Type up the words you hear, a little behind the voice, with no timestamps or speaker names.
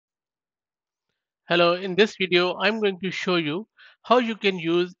Hello, in this video, I'm going to show you how you can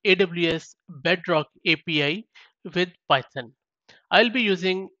use AWS Bedrock API with Python. I'll be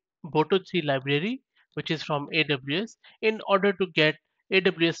using Boto3 library, which is from AWS, in order to get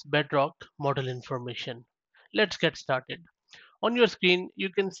AWS Bedrock model information. Let's get started. On your screen,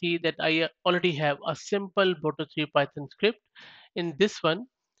 you can see that I already have a simple Boto3 Python script. In this one,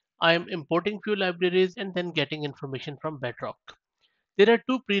 I am importing few libraries and then getting information from Bedrock. There are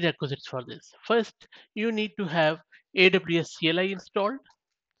two prerequisites for this. First, you need to have AWS CLI installed.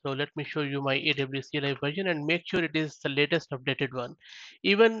 So let me show you my AWS CLI version and make sure it is the latest updated one.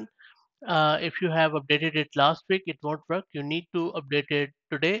 Even if you have updated it last week, it won't work. You need to update it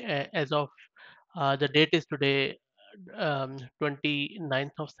today as of the date is today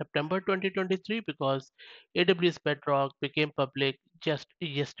 29th of September 2023 because AWS Bedrock became public just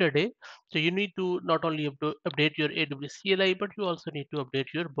yesterday. So you need to not only update your AWS CLI, but you also need to update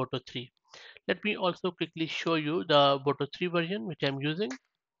your Boto3. Let me also quickly show you the Boto3 version which I'm using.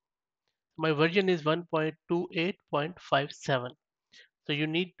 My version is 1.28.57. So you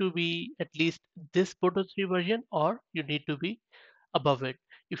need to be at least this Boto3 version or you need to be above it.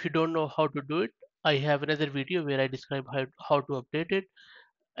 If you don't know how to do it, I have another video where I describe how to update it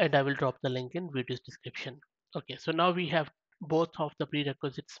and I will drop the link in video's description. Okay, so now we have both of the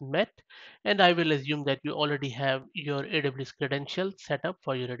prerequisites met and I will assume that you already have your AWS credentials set up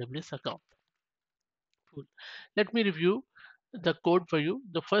for your AWS account. Cool. Let me review the code for you.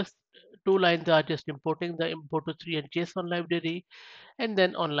 The first two lines are just importing the Boto3 and JSON library, and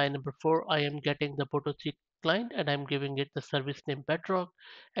then on line number 4, I am getting the Boto3 client and I'm giving it the service name Bedrock.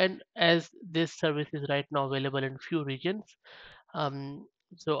 And as this service is right now available in few regions, um,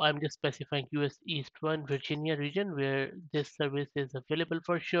 so I'm just specifying US East 1 Virginia region where this service is available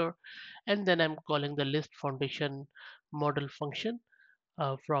for sure. And then I'm calling the list foundation model function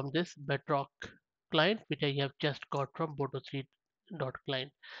from this Bedrock client, which I have just got from Boto3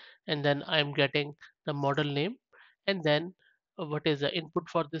 client. And then I'm getting the model name and then what is the input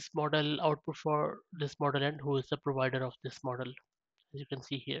for this model, output for this model, and who is the provider of this model, as you can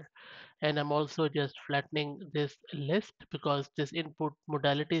see here. And I'm also just flattening this list because this input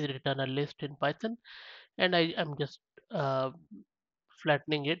modality is return a list in Python, and I am just uh,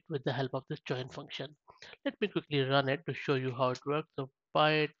 flattening it with the help of this join function. Let me quickly run it to show you how it works. So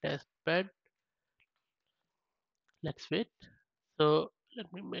py test bed, let's wait. So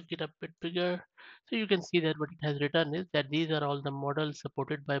let me make it a bit bigger. So you can see that what it has written is that these are all the models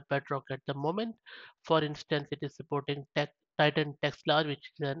supported by Bedrock at the moment. For instance, it is supporting Titan Text Large,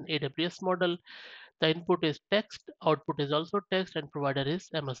 which is an AWS model. The input is text, output is also text, and provider is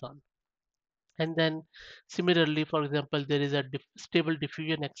Amazon. And then similarly, for example, there is a stable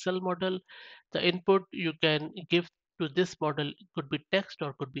diffusion Excel model. The input you can give to this model could be text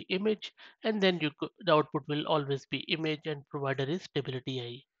or could be image, and then the output will always be image, and provider is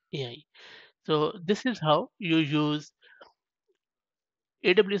stability AI. So this is how you use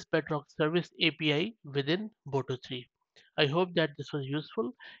AWS Bedrock Service API within Boto3. I hope that this was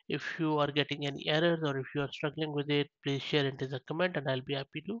useful. If you are getting any errors or if you are struggling with it, please share it as a comment and I'll be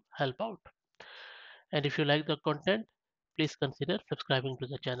happy to help out. And if you like the content, please consider subscribing to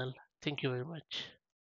the channel. Thank you very much.